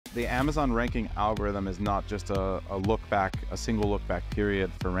the Amazon ranking algorithm is not just a look back, a single look back period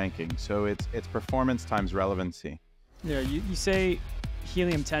for ranking. So it's performance times relevancy. Yeah, you say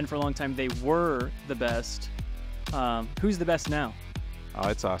Helium 10 for a long time. They were the best. Who's the best now? Oh,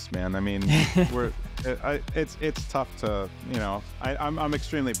 it's us, man. I mean, it's tough to, I'm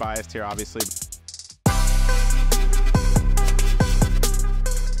extremely biased here, obviously.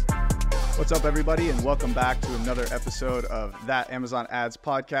 What's up, everybody, and welcome back to another episode of That Amazon Ads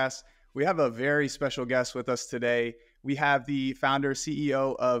Podcast. We have a very special guest with us today. We have the founder,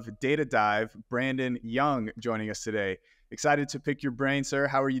 CEO of DataDive, Brandon Young, joining us today. Excited to pick your brain, sir.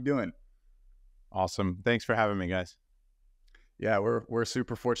 How are you doing? Awesome. Thanks for having me, guys. Yeah, we're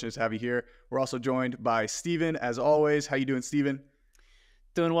super fortunate to have you here. We're also joined by Steven, as always. How you doing, Steven?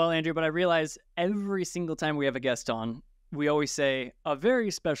 Doing well, Andrew, but I realize every single time we have a guest on, we always say a very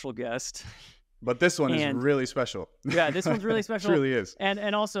special guest. But this one is really special. Yeah, this one's really special. It really is.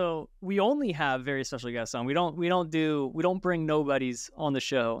 And also, we only have very special guests on. We don't bring nobodies on the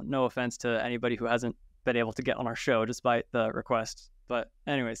show. No offense to anybody who hasn't been able to get on our show despite the request. But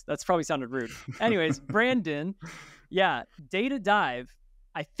anyways, that's probably sounded rude. Anyways, Brandon, yeah, DataDive.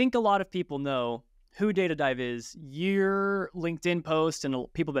 I think a lot of people know who DataDive is. Your LinkedIn post and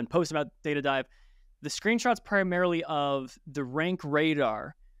people have been posting about DataDive. The screenshots primarily of the rank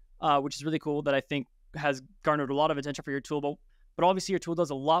radar, which is really cool, that I think has garnered a lot of attention for your tool. But obviously your tool does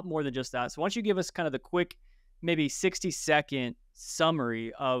a lot more than just that. So why don't you give us kind of the quick, maybe 60-second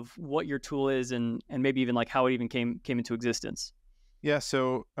summary of what your tool is and maybe even like how it even came into existence. Yeah,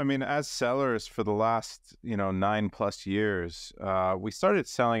 so I mean, as sellers for the last 9+ years, we started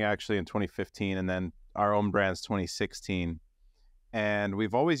selling actually in 2015, and then our own brands 2016. And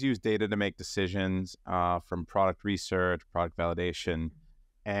we've always used data to make decisions, from product research, product validation.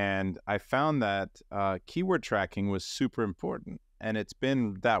 And I found that keyword tracking was super important. And it's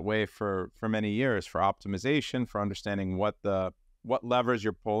been that way for many years, for optimization, for understanding what levers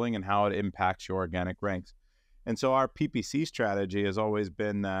you're pulling and how it impacts your organic ranks. And so our PPC strategy has always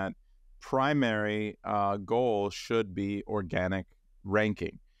been that primary goal should be organic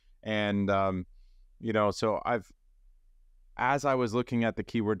ranking. And, so as I was looking at the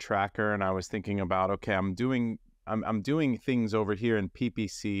keyword tracker and I was thinking about, okay, I'm doing things over here in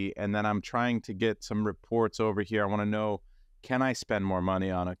PPC, and then I'm trying to get some reports over here. I want to know, can I spend more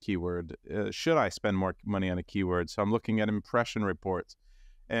money on a keyword? Should I spend more money on a keyword? So I'm looking at impression reports.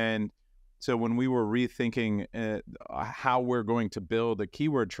 And so when we were rethinking how we're going to build a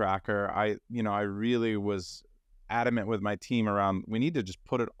keyword tracker, I really was adamant with my team around, we need to just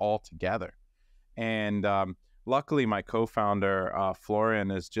put it all together. And luckily, my co-founder,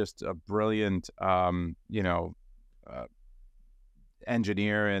 Florian, is just a brilliant,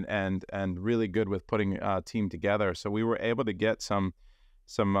 engineer and really good with putting a team together. So we were able to get some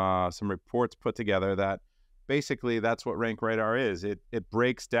reports put together that basically that's what Rank Radar is. It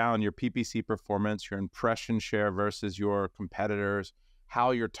breaks down your PPC performance, your impression share versus your competitors,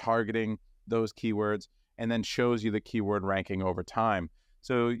 how you're targeting those keywords, and then shows you the keyword ranking over time.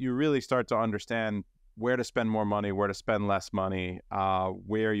 So you really start to understand where to spend more money, where to spend less money,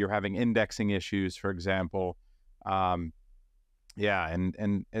 where you're having indexing issues, for example. And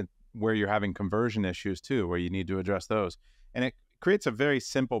where you're having conversion issues too, where you need to address those. And it creates a very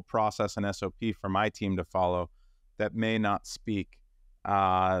simple process and SOP for my team to follow that may not speak,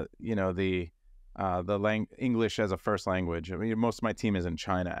 the English as a first language. I mean, most of my team is in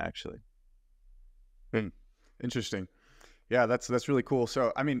China, actually. Interesting. Yeah, that's really cool.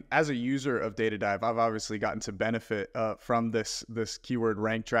 So, I mean, as a user of DataDive, I've obviously gotten to benefit from this keyword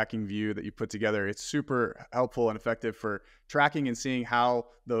rank tracking view that you put together. It's super helpful and effective for tracking and seeing how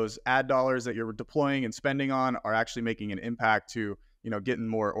those ad dollars that you're deploying and spending on are actually making an impact to, getting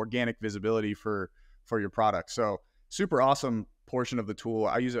more organic visibility for your product. So, super awesome portion of the tool.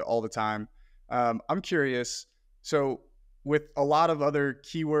 I use it all the time. I'm curious. So, with a lot of other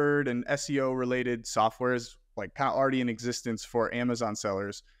keyword and SEO related softwares, like kind of already in existence for Amazon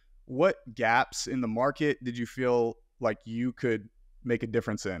sellers, what gaps in the market did you feel like you could make a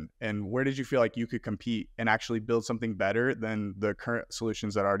difference in? And where did you feel like you could compete and actually build something better than the current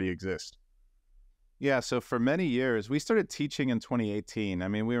solutions that already exist? Yeah, so for many years, we started teaching in 2018. I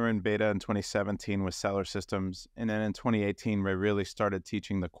mean, we were in beta in 2017 with Seller Systems. And then in 2018, we really started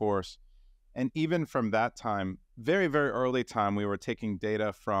teaching the course. And even from that time, very, very early time, we were taking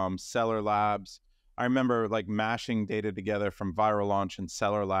data from Seller Labs. I remember like mashing data together from Viral Launch and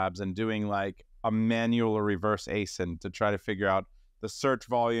Seller Labs and doing like a manual or reverse ASIN to try to figure out the search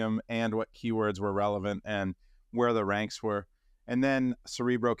volume and what keywords were relevant and where the ranks were. And then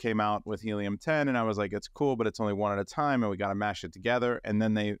Cerebro came out with Helium 10, and I was like, it's cool, but it's only one at a time, and we got to mash it together. And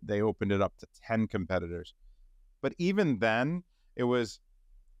then they opened it up to 10 competitors. But even then, it's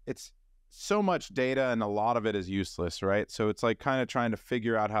so much data, and a lot of it is useless, right? So it's like kind of trying to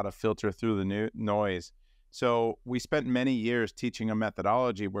figure out how to filter through the noise. So we spent many years teaching a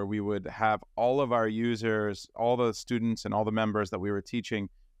methodology where we would have all of our users, all the students and all the members that we were teaching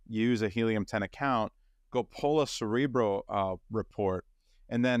use a Helium 10 account, go pull a Cerebro report,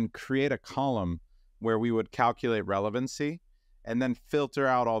 and then create a column where we would calculate relevancy and then filter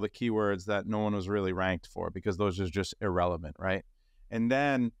out all the keywords that no one was really ranked for because those are just irrelevant, right? And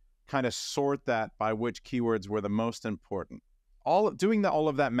then kind of sort that by which keywords were the most important. Doing all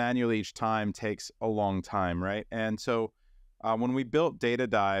of that manually each time takes a long time, right? And so when we built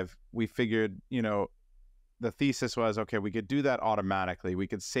DataDive, we figured, the thesis was, okay, we could do that automatically. We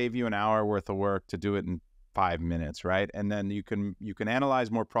could save you an hour worth of work to do it in 5 minutes, right? And then you can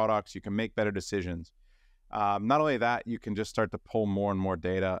analyze more products, you can make better decisions. Not only that, you can just start to pull more and more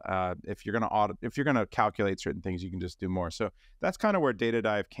data. If you're gonna calculate certain things, you can just do more. So that's kind of where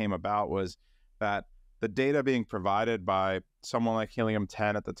DataDive came about, was that the data being provided by someone like Helium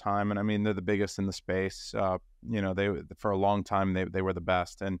 10 at the time, and I mean they're the biggest in the space. They for a long time they were the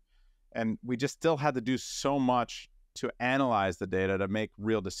best, and we just still had to do so much to analyze the data to make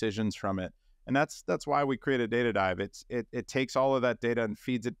real decisions from it. And that's why we created DataDive. It takes all of that data and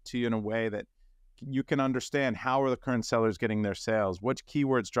feeds it to you in a way that you can understand how are the current sellers getting their sales, which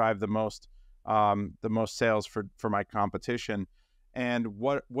keywords drive the most sales for my competition, and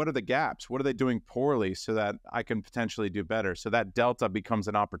what are the gaps, what are they doing poorly, so that I can potentially do better. So that delta becomes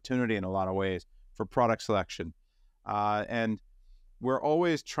an opportunity in a lot of ways for product selection, and we're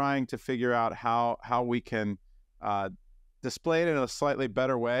always trying to figure out how we can display it in a slightly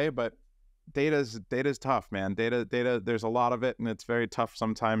better way. But data's tough, man. Data, there's a lot of it, and it's very tough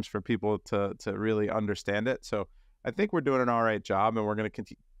sometimes for people to really understand it. So I think we're doing an all right job, and we're going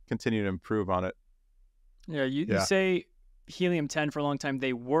to continue to improve on it. Yeah, you say Helium 10 for a long time,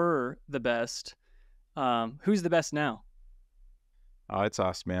 they were the best. Who's the best now? Oh, it's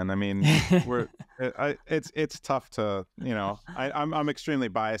us, man. I mean, it's tough to, I'm extremely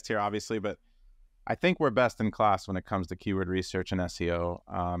biased here, obviously, but I think we're best in class when it comes to keyword research and SEO,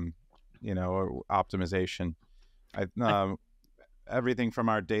 or optimization. Everything from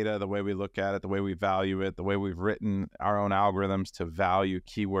our data, the way we look at it, the way we value it, the way we've written our own algorithms to value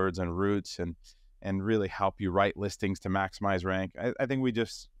keywords and routes and really help you write listings to maximize rank. I think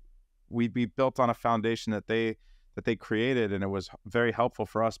we built on a foundation that they created, and it was very helpful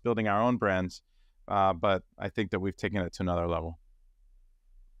for us building our own brands. But I think that we've taken it to another level.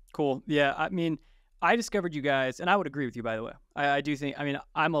 Cool. Yeah. I mean, I discovered you guys, and I would agree with you, by the way. I do think,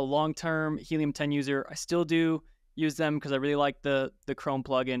 I'm a long-term Helium 10 user. I still do use them because I really like the Chrome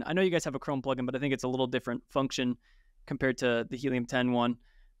plugin. I know you guys have a Chrome plugin, but I think it's a little different function compared to the Helium 10 one.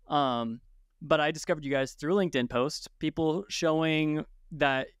 But I discovered you guys through a LinkedIn post, people showing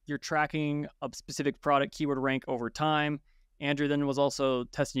that you're tracking a specific product keyword rank over time. Andrew then was also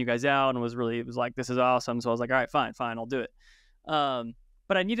testing you guys out and was like, this is awesome. So I was like, all right, fine, I'll do it.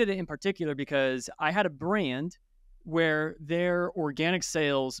 But I needed it in particular because I had a brand where their organic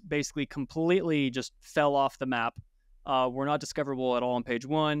sales basically completely just fell off the map. Were not discoverable at all on page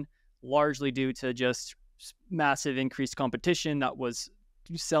one, largely due to just massive increased competition that was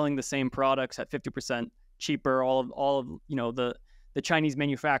selling the same products at 50% cheaper. All of the Chinese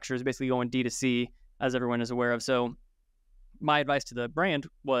manufacturers basically going D2C, as everyone is aware of. So my advice to the brand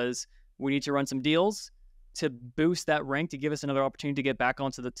was, we need to run some deals to boost that rank, to give us another opportunity to get back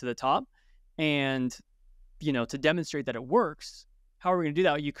onto the top, and to demonstrate that it works. How are we going to do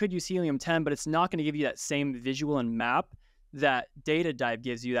that? You could use Helium 10, but it's not going to give you that same visual and map that DataDive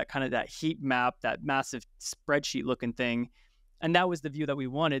gives you, that kind of that heat map, that massive spreadsheet looking thing. And that was the view that we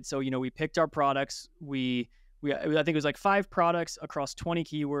wanted. So, we picked our products. I think it was like 5 products across 20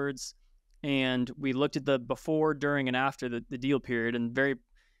 keywords. And we looked at the before, during, and after the deal period. And very,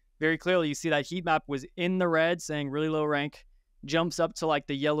 very clearly, you see that heat map was in the red saying really low rank, jumps up to like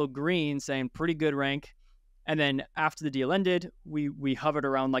the yellow green saying pretty good rank. And then after the deal ended, we hovered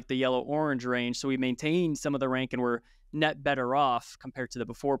around like the yellow orange range. So we maintained some of the rank and were net better off compared to the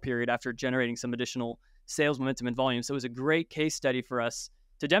before period after generating some additional sales momentum and volume. So it was a great case study for us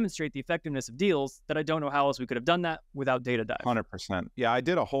to demonstrate the effectiveness of deals that I don't know how else we could have done that without DataDive. 100%. Yeah, I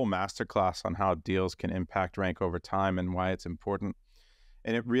did a whole masterclass on how deals can impact rank over time and why it's important.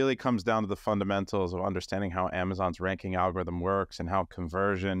 And it really comes down to the fundamentals of understanding how Amazon's ranking algorithm works and how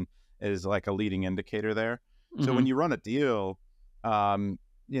conversion is like a leading indicator there. Mm-hmm. So when you run a deal,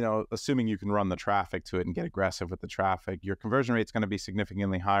 assuming you can run the traffic to it and get aggressive with the traffic, your conversion rate is going to be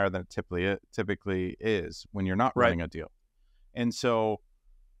significantly higher than it typically is when you're not running a deal. And so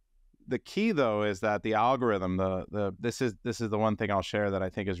the key, though, is that the algorithm, this is the one thing I'll share that I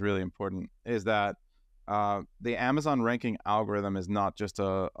think is really important, is that the Amazon ranking algorithm is not just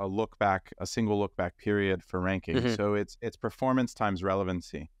a single look back period for ranking. So it's performance times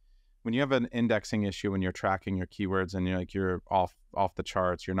relevancy. When you have an indexing issue, when you're tracking your keywords and you're off the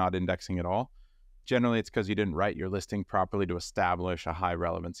charts, you're not indexing at all, generally it's because you didn't write your listing properly to establish a high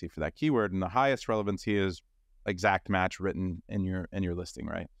relevancy for that keyword. And the highest relevancy is exact match written in your listing,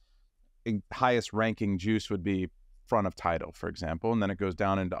 right? Highest ranking juice would be front of title, for example, and then it goes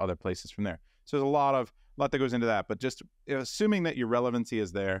down into other places from there. So there's a lot that goes into that, but just assuming that your relevancy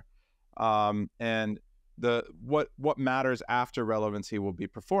is there, and what matters after relevancy will be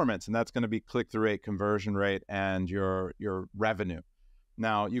performance, and that's going to be click-through rate, conversion rate, and your revenue.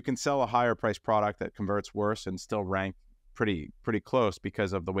 Now, you can sell a higher price product that converts worse and still rank pretty close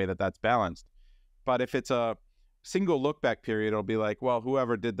because of the way that that's balanced. But if it's a single look back period, it'll be like, well,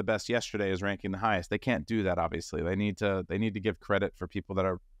 whoever did the best yesterday is ranking the highest. They can't do that, obviously. They need to give credit for people that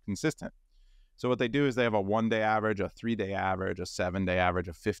are consistent. So what they do is they have a 1-day average, a 3-day average, a 7-day average,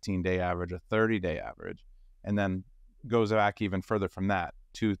 a 15-day average, a 30-day average, and then goes back even further from that,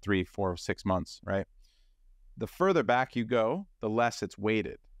 2, 3, 4, 6 months, right? The further back you go, the less it's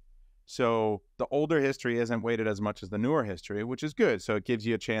weighted. So the older history isn't weighted as much as the newer history, which is good. So it gives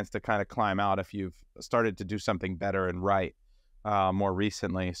you a chance to kind of climb out if you've started to do something better and right more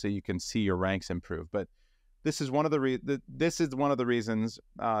recently, so you can see your ranks improve. But this is one of the reasons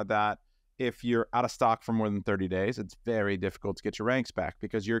that if you're out of stock for more than 30 days, it's very difficult to get your ranks back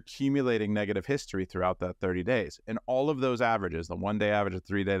because you're accumulating negative history throughout that 30 days. And all of those averages, the 1-day average, the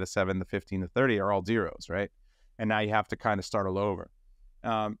 3-day, the 7, the 15, the 30, are all zeros, right? And now you have to kind of start all over.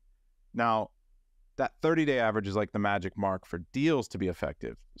 Now, that 30-day average is like the magic mark for deals to be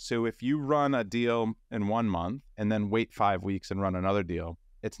effective. So if you run a deal in 1 month and then wait 5 weeks and run another deal,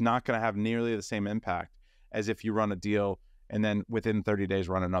 it's not going to have nearly the same impact as if you run a deal and then within 30 days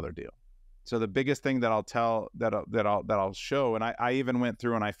run another deal. So the biggest thing that I'll show, and I even went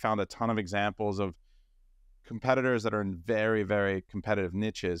through and I found a ton of examples of competitors that are in very, very competitive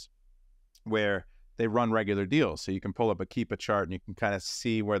niches where they run regular deals. So you can pull up a Keepa chart and you can kind of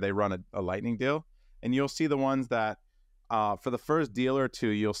see where they run a lightning deal. And you'll see the ones that for the first deal or two,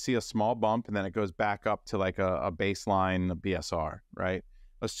 you'll see a small bump and then it goes back up to like a baseline BSR, right?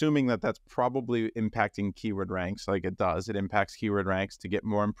 Assuming that that's probably impacting keyword ranks like it does. It impacts keyword ranks to get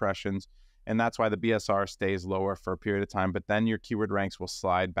more impressions. And that's why the BSR stays lower for a period of time. But then your keyword ranks will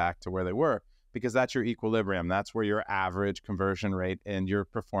slide back to where they were because that's your equilibrium. That's where your average conversion rate and your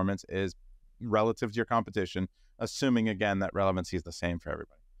performance is relative to your competition, assuming, again, that relevancy is the same for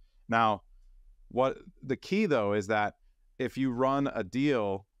everybody. Now, what the key, though, is that if you run a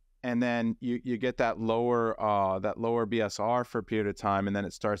deal and then you get that lower BSR for a period of time, and then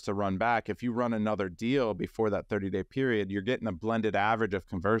it starts to run back. If you run another deal before that 30-day period, you're getting a blended average of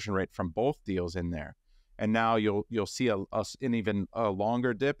conversion rate from both deals in there. And now you'll see an even a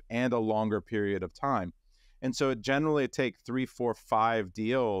longer dip and a longer period of time. And so it generally takes 3, 4, 5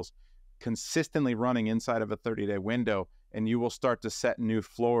 deals consistently running inside of a 30-day window, and you will start to set new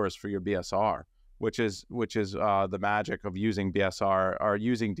floors for your BSR. Which is the magic of using BSR or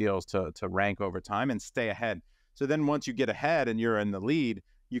using deals to rank over time and stay ahead. So then once you get ahead and you're in the lead,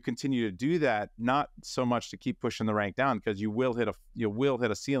 you continue to do that, not so much to keep pushing the rank down because you will hit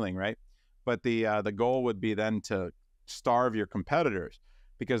a ceiling, right? But the goal would be then to starve your competitors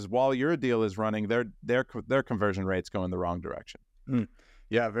because while your deal is running, their conversion rates go in the wrong direction.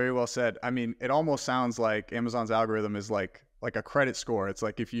 Yeah, very well said. I mean, it almost sounds like Amazon's algorithm is like a credit score. It's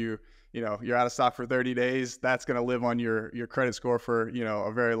like if you're out of stock for 30 days, that's going to live on your credit score for,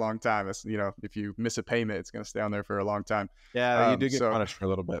 a very long time. It's, if you miss a payment, it's going to stay on there for a long time. Yeah, you do get punished for a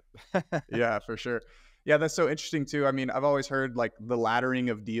little bit. Yeah, for sure. Yeah, that's so interesting too. I mean, I've always heard like the laddering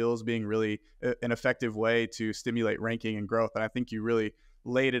of deals being really an effective way to stimulate ranking and growth. And I think you really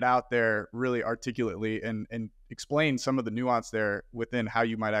laid it out there really articulately and explained some of the nuance there within how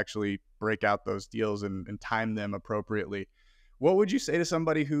you might actually break out those deals and time them appropriately. What would you say to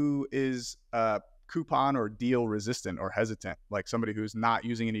somebody who is coupon or deal resistant or hesitant, like somebody who's not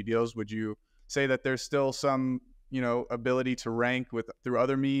using any deals? Would you say that there's still some, ability to rank through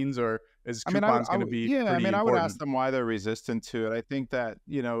other means, or is coupons going to be pretty important? I would ask them why they're resistant to it. I think that,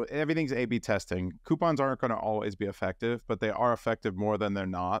 everything's A/B testing. Coupons aren't going to always be effective, but they are effective more than they're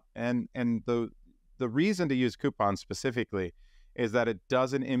not. And the reason to use coupons specifically is that it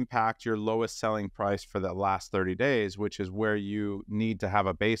doesn't impact your lowest selling price for the last 30 days, which is where you need to have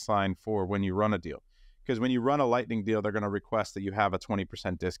a baseline for when you run a deal. Because when you run a lightning deal, they're going to request that you have a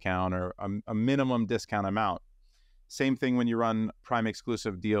 20% discount or a minimum discount amount. Same thing when you run Prime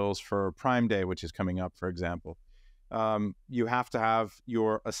exclusive deals for Prime Day, which is coming up, for example. You have to have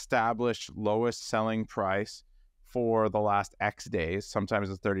your established lowest selling price for the last X days. Sometimes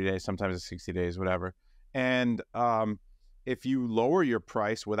it's 30 days, sometimes it's 60 days, whatever. And if you lower your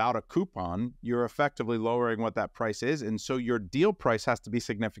price without a coupon, you're effectively lowering what that price is. And so your deal price has to be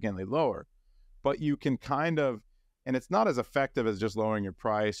significantly lower. But you can kind of, and it's not as effective as just lowering your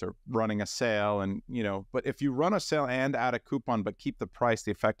price or running a sale. And, you know, but if you run a sale and add a coupon, but keep the price, the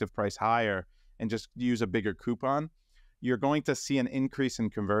effective price higher and just use a bigger coupon, you're going to see an increase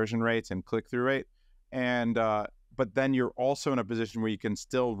in conversion rates and click-through rate. And, but then you're also in a position where you can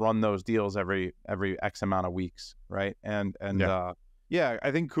still run those deals every X amount of weeks, right? And yeah,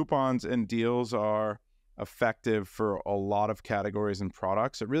 I think coupons and deals are effective for a lot of categories and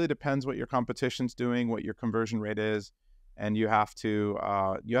products. It really depends what your competition's doing, what your conversion rate is, and you have to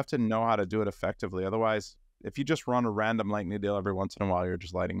know how to do it effectively. Otherwise, if you just run a random lightning deal every once in a while, you're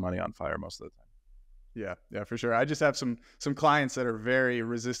just lighting money on fire most of the time. Yeah, for sure. I just have some clients that are very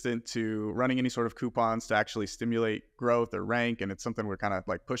resistant to running any sort of coupons to actually stimulate growth or rank, and it's something we're kind of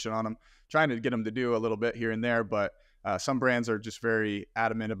like pushing on them, trying to get them to do a little bit here and there. But some brands are just very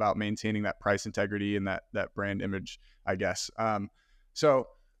adamant about maintaining that price integrity and that brand image, I guess. So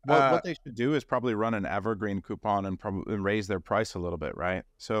what they should do is probably run an evergreen coupon and probably raise their price a little bit, right?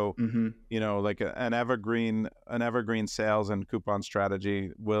 So you know, like an evergreen sales and coupon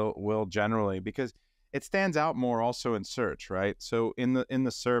strategy will generally, because it stands out more also in search, right? So in the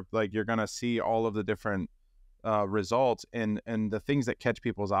SERP, like you're gonna see all of the different results, and the things that catch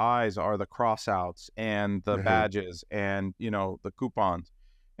people's eyes are the crossouts and the badges and, you know, the coupons.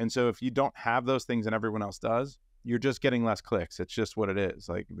 And so if you don't have those things and everyone else does, you're just getting less clicks. It's just what it is.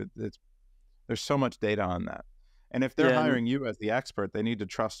 Like there's so much data on that. And if they're hiring you as the expert, they need to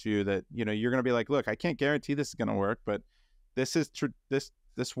trust you that, you know, you're going to be like, look, I can't guarantee this is going to work, but this is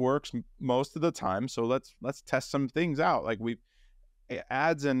this works most of the time. So let's test some things out. Like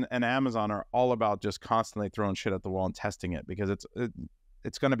ads and Amazon are all about just constantly throwing shit at the wall and testing it, because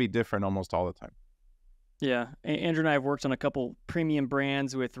it's going to be different almost all the time. Yeah, Andrew and I have worked on a couple premium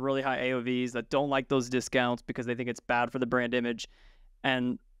brands with really high AOVs that don't like those discounts because they think it's bad for the brand image.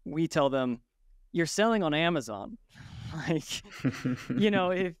 And we tell them, you're selling on Amazon. Like, you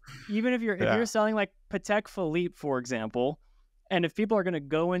know, if you're selling like Patek Philippe, for example, and if people are going to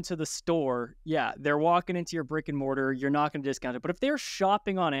go into the store, yeah, they're walking into your brick and mortar, you're not going to discount it. But if they're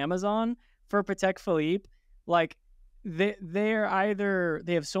shopping on Amazon for Patek Philippe, like, they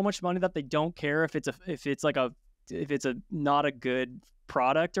have so much money that they don't care if it's a not a good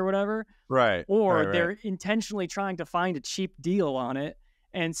product or whatever, right? Or they're intentionally trying to find a cheap deal on it,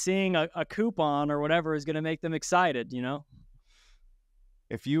 and seeing a coupon or whatever is going to make them excited, you know.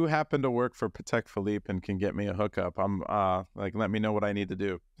 If you happen to work for Patek Philippe and can get me a hookup, I'm like, let me know what I need to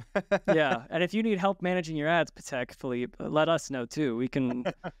do. Yeah, and if you need help managing your ads, Patek Philippe, let us know too. We can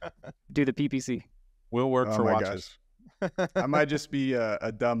do the PPC. We'll work for watches. I might just be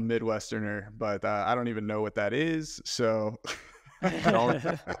a dumb Midwesterner, but I don't even know what that is. So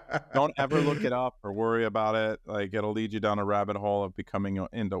don't ever look it up or worry about it. Like, it'll lead you down a rabbit hole of getting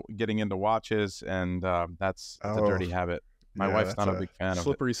into watches, and that's a dirty habit. My wife's not a big fan of it.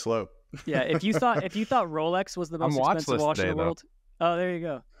 Slippery slope. Yeah, if you thought Rolex was the most expensive watch in the world, oh, there you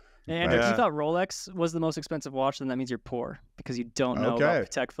go. And if you thought Rolex was the most expensive watch, then that means you're poor because you don't know about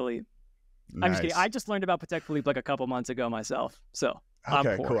Patek Philippe. Nice. I'm just kidding. I just learned about Patek Philippe like a couple months ago myself. So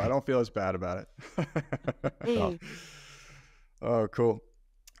okay, cool. I don't feel as bad about it. Oh, cool.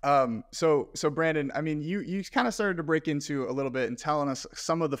 So Brandon, I mean, you kind of started to break into a little bit and telling us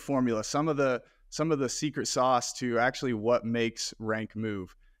some of the formula, some of the secret sauce to actually what makes rank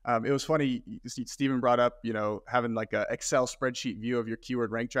move. It was funny, Steven brought up, you know, having like a Excel spreadsheet view of your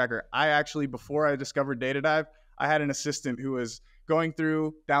keyword rank tracker. I actually, before I discovered DataDive, I had an assistant who was going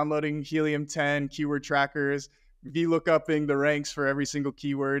through, downloading Helium 10 keyword trackers, VLOOKUPing the ranks for every single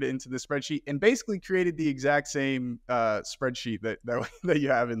keyword into the spreadsheet, and basically created the exact same spreadsheet that you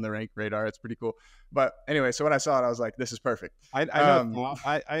have in the Rank Radar. It's pretty cool. But anyway, so when I saw it, I was like, this is perfect.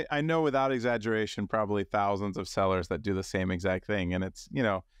 I know without exaggeration, probably thousands of sellers that do the same exact thing. And it's, you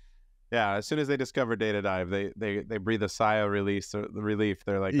know, yeah, as soon as they discover DataDive, they breathe a sigh of relief.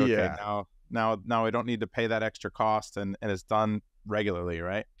 They're like, okay, now I don't need to pay that extra cost, and it's done regularly,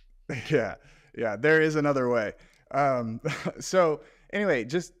 right? Yeah, there is another way. So anyway,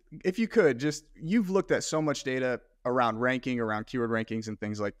 just if you could, you've looked at so much data around ranking, around keyword rankings and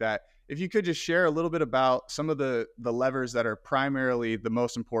things like that. If you could just share a little bit about some of the levers that are primarily the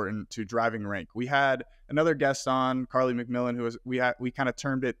most important to driving rank. We had another guest on, Carly McMillan, who was we kind of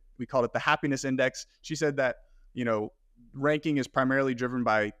termed it, we called it the happiness index. She said that, you know, ranking is primarily driven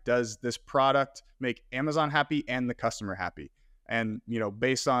by, does this product make Amazon happy and the customer happy? And, you know,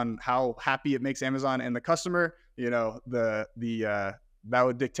 based on how happy it makes Amazon and the customer, you know, that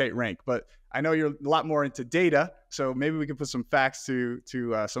would dictate rank. But I know you're a lot more into data, so maybe we can put some facts to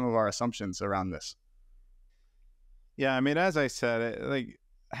some of our assumptions around this. Yeah, I mean, as I said, like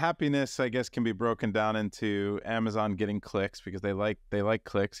happiness, I guess, can be broken down into Amazon getting clicks because they like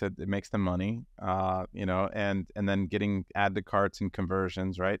clicks. It makes them money, you know, and then getting add to carts and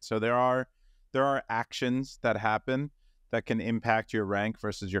conversions, right? So there are actions that happen that can impact your rank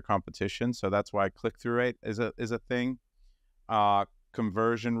versus your competition. So that's why click-through rate is a thing.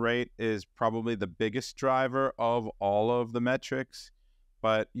 Conversion rate is probably the biggest driver of all of the metrics,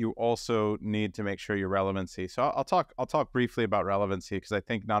 but you also need to make sure your relevancy. So I'll talk briefly about relevancy because I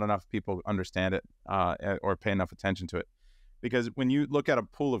think not enough people understand it or pay enough attention to it. Because when you look at a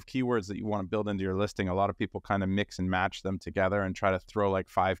pool of keywords that you want to build into your listing, a lot of people kind of mix and match them together and try to throw like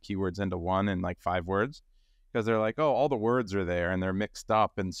 5 keywords into one in like 5 words because they're like, oh, all the words are there and they're mixed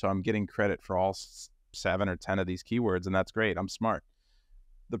up, and so I'm getting credit for all 7 or 10 of these keywords, and that's great. I'm smart.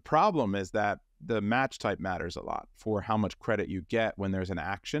 The problem is that the match type matters a lot for how much credit you get when there's an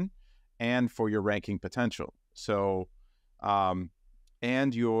action and for your ranking potential. So,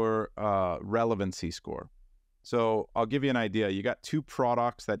 and your relevancy score. So I'll give you an idea. You got 2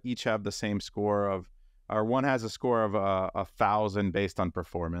 products that each have the same score of, or one has a score of 1,000 based on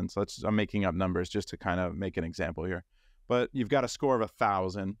performance. I'm making up numbers just to kind of make an example here. But you've got a score of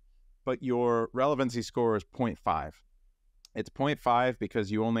 1,000, but your relevancy score is 0.5. It's 0.5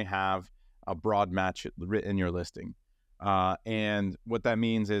 because you only have a broad match in your listing. And what that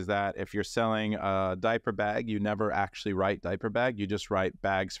means is that if you're selling a diaper bag, you never actually write diaper bag, you just write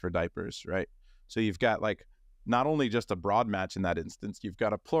bags for diapers, right? So you've got like not only just a broad match in that instance, you've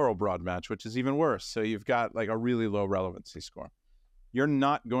got a plural broad match, which is even worse. So you've got like a really low relevancy score. You're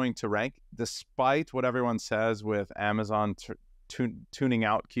not going to rank, despite what everyone says with Amazon tuning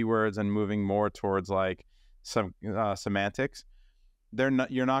out keywords and moving more towards like some semantics.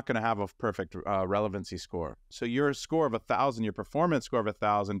 You're not going to have a perfect relevancy score. So your score of 1,000, your performance score of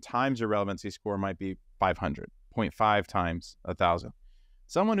 1,000 times your relevancy score might be 500, 0.5 times 1,000.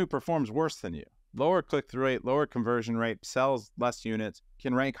 Someone who performs worse than you, lower click-through rate, lower conversion rate, sells less units,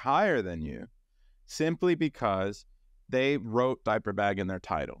 can rank higher than you simply because they wrote diaper bag in their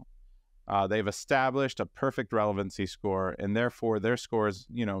title. They've established a perfect relevancy score, and therefore their score is,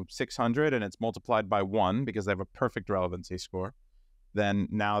 600, and it's multiplied by 1 because they have a perfect relevancy score. Then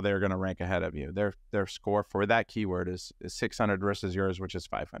now they're going to rank ahead of you. Their score for that keyword is 600 versus yours, which is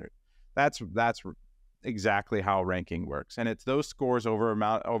 500. That's exactly how ranking works, and it's those scores over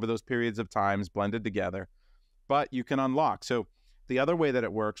those periods of times blended together. But you can unlock. So the other way that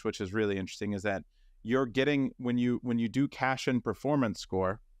it works, which is really interesting, is that you're getting when you do cash in performance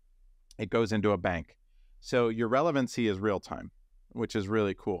score, it goes into a bank. So your relevancy is real time, which is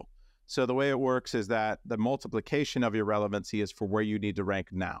really cool. So the way it works is that the multiplication of your relevancy is for where you need to rank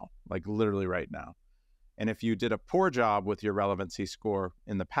now, like literally right now. And if you did a poor job with your relevancy score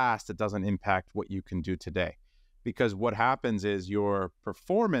in the past, it doesn't impact what you can do today. Because what happens is your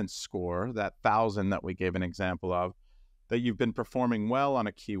performance score, that 1,000 that we gave an example of, that you've been performing well on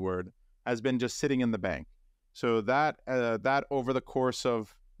a keyword, has been just sitting in the bank. So that over the course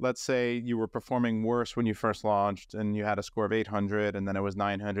of, let's say you were performing worse when you first launched and you had a score of 800, and then it was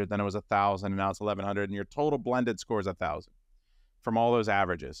 900, then it was 1,000, and now it's 1,100, and your total blended score is 1,000 from all those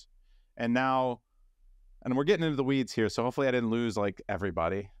averages. And now, and we're getting into the weeds here, so hopefully I didn't lose like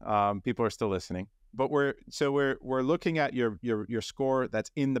everybody. People are still listening. But we're looking at your score that's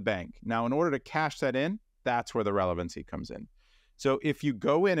in the bank. Now, in order to cash that in, that's where the relevancy comes in. So if you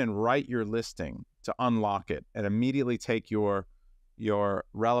go in and write your listing to unlock it and immediately take your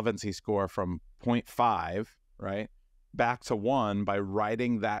relevancy score from 0.5, right, back to 1 by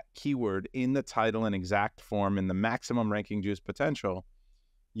writing that keyword in the title in exact form in the maximum ranking juice potential,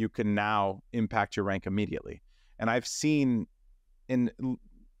 you can now impact your rank immediately. And I've seen in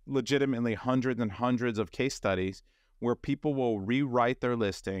legitimately hundreds and hundreds of case studies where people will rewrite their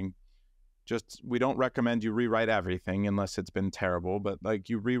listing. We don't recommend you rewrite everything unless it's been terrible, but like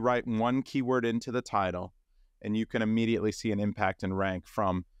you rewrite one keyword into the title and you can immediately see an impact in rank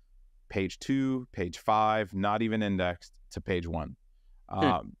from page 2, page 5, not even indexed, to page 1,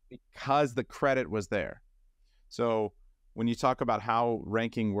 because the credit was there. So when you talk about how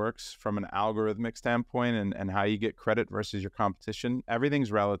ranking works from an algorithmic standpoint and how you get credit versus your competition,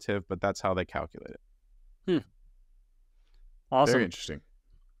 everything's relative, but that's how they calculate it. Awesome. Very interesting.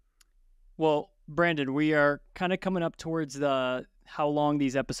 Well, Brandon, we are kind of coming up towards how long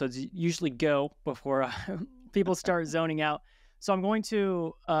these episodes usually go before people start zoning out. So I'm going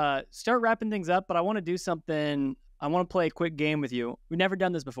to start wrapping things up, but I want to do something. I want to play a quick game with you. We've never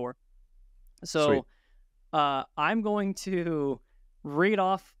done this before. So I'm going to read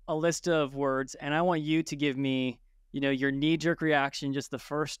off a list of words, and I want you to give me, your knee-jerk reaction, just the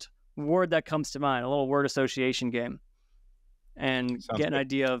first word that comes to mind, a little word association game, and Sounds get an good.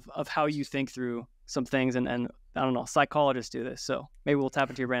 idea of how you think through some things. And I don't know, psychologists do this, so maybe we'll tap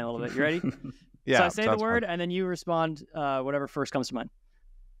into your brain a little bit. You ready? Yeah. So I say the sounds word, fun. and then you respond whatever first comes to mind.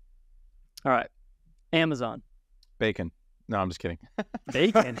 All right. Amazon. Bacon. No, I'm just kidding.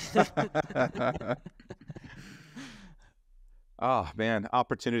 Bacon. Oh, man.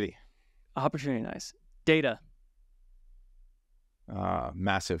 Opportunity. Opportunity, nice. Data.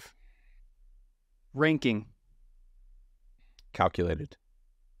 Massive. Ranking. Calculated.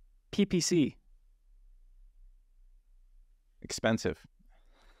 PPC. Expensive.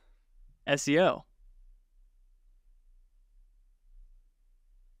 SEO.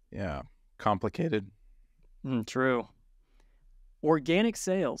 Yeah. Complicated. True. Organic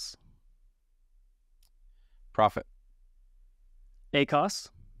sales. Profit. ACOS.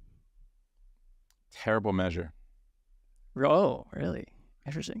 Terrible measure. Oh, really?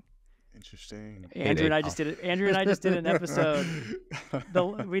 Interesting. Interesting. Andrew and I ACOS. just did it. Andrew and I just did an episode.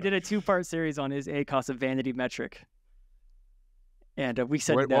 We did a 2-part series on is ACOS a vanity metric, and we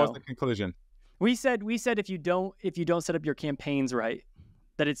said What no. was the conclusion? We said if you don't set up your campaigns right,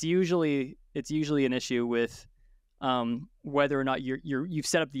 that it's usually an issue with whether or not you've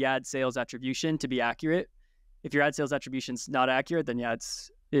set up the ad sales attribution to be accurate. If your ad sales attribution's not accurate, then yeah,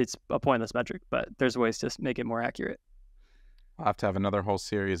 it's a pointless metric. But there's ways to make it more accurate. I'll have to have another whole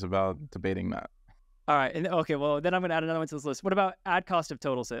series about debating that. All right, and okay, well then I'm gonna add another one to this list. What about ad cost of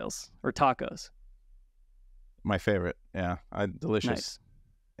total sales or tacos? My favorite. Yeah. Delicious. Nice.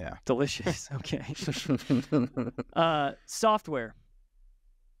 Yeah. Delicious. Okay. Software.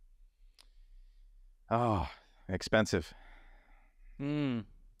 Oh, expensive. To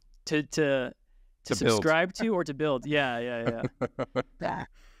To build. subscribe to or to build. Yeah.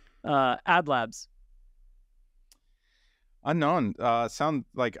 Ad labs. Unknown. Sound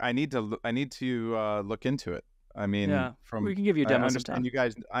like I need to look into it. I mean, Yeah, we can give you a I demo understand sometime. you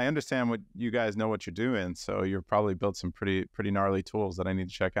guys. I understand what you guys know what you're doing. So you're probably built some pretty gnarly tools that I need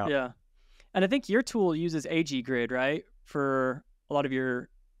to check out. Yeah. And I think your tool uses AG Grid, right? For a lot of your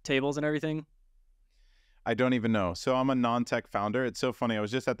tables and everything. I don't even know. So I'm a non-tech founder. It's so funny. I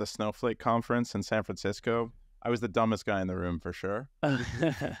was just at the Snowflake conference in San Francisco. I was the dumbest guy in the room for sure. And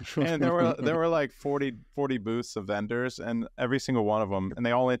there were like 40 booths of vendors, and every single one of them, and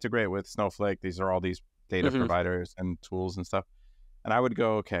they all integrate with Snowflake. These are all these data providers and tools and stuff. And I would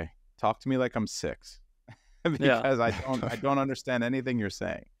go, okay, talk to me like I'm 6, because I don't understand anything you're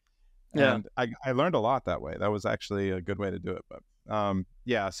saying. And I learned a lot that way. That was actually a good way to do it. But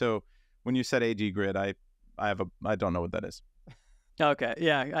yeah. So when you said AG Grid, I don't know what that is. Okay.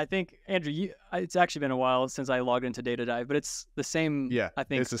 Yeah. I think, Andrew, it's actually been a while since I logged into DataDive, but it's the same. Yeah, I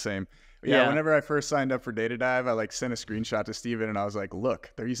think it's the same. Yeah, whenever I first signed up for DataDive, I sent a screenshot to Steven and I was like,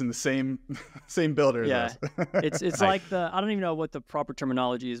 look, they're using the same builder as us. It's like I don't even know what the proper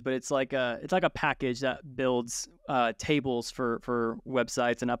terminology is, but it's like a package that builds tables for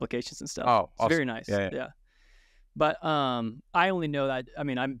websites and applications and stuff. Oh, it's very nice. Yeah. But I only know that. I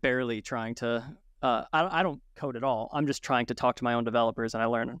mean, I'm barely trying to. I don't code at all. I'm just trying to talk to my own developers, and I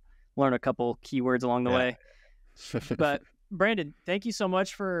learn a couple keywords along the way. But Brandon, thank you so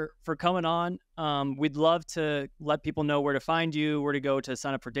much for coming on. We'd love to let people know where to find you, where to go to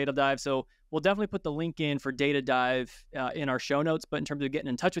sign up for DataDive. So we'll definitely put the link in for DataDive in our show notes. But in terms of getting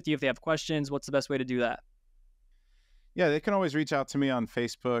in touch with you, if they have questions, what's the best way to do that? Yeah, they can always reach out to me on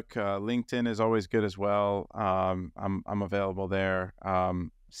Facebook. LinkedIn is always good as well. I'm available there.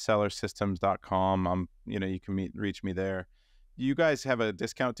 Sellersystems.com. You can reach me there. You guys have a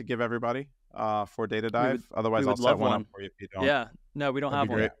discount to give everybody for DataDive? Otherwise, I'll set one up for you if you don't. Yeah, no, we don't have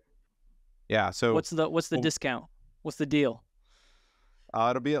one. Great. Yeah. So what's the discount? What's the deal?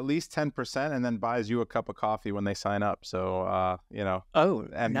 It'll be at least 10%, and then buys you a cup of coffee when they sign up. So Oh,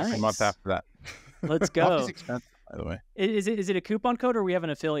 and nice. a month after that. Let's go. Coffee's expensive, by the way. Is it a coupon code, or we have an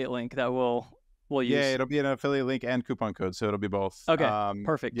affiliate link that we'll use? Yeah, it'll be an affiliate link and coupon code, so it'll be both. Okay,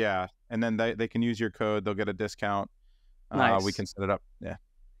 perfect. Yeah, and then they can use your code. They'll get a discount. Nice. We can set it up. Yeah.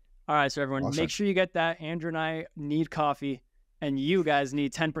 All right, so everyone, Awesome. make sure you get that. Andrew and I need coffee, and you guys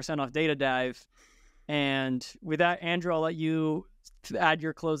need 10% off DataDive. And with that, Andrew, I'll let you add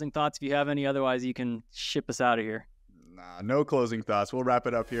your closing thoughts if you have any. Otherwise, you can ship us out of here. Nah, no closing thoughts. We'll wrap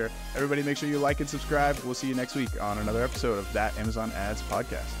it up here. Everybody, make sure you like and subscribe. We'll see you next week on another episode of That Amazon Ads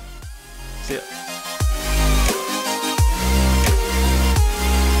Podcast.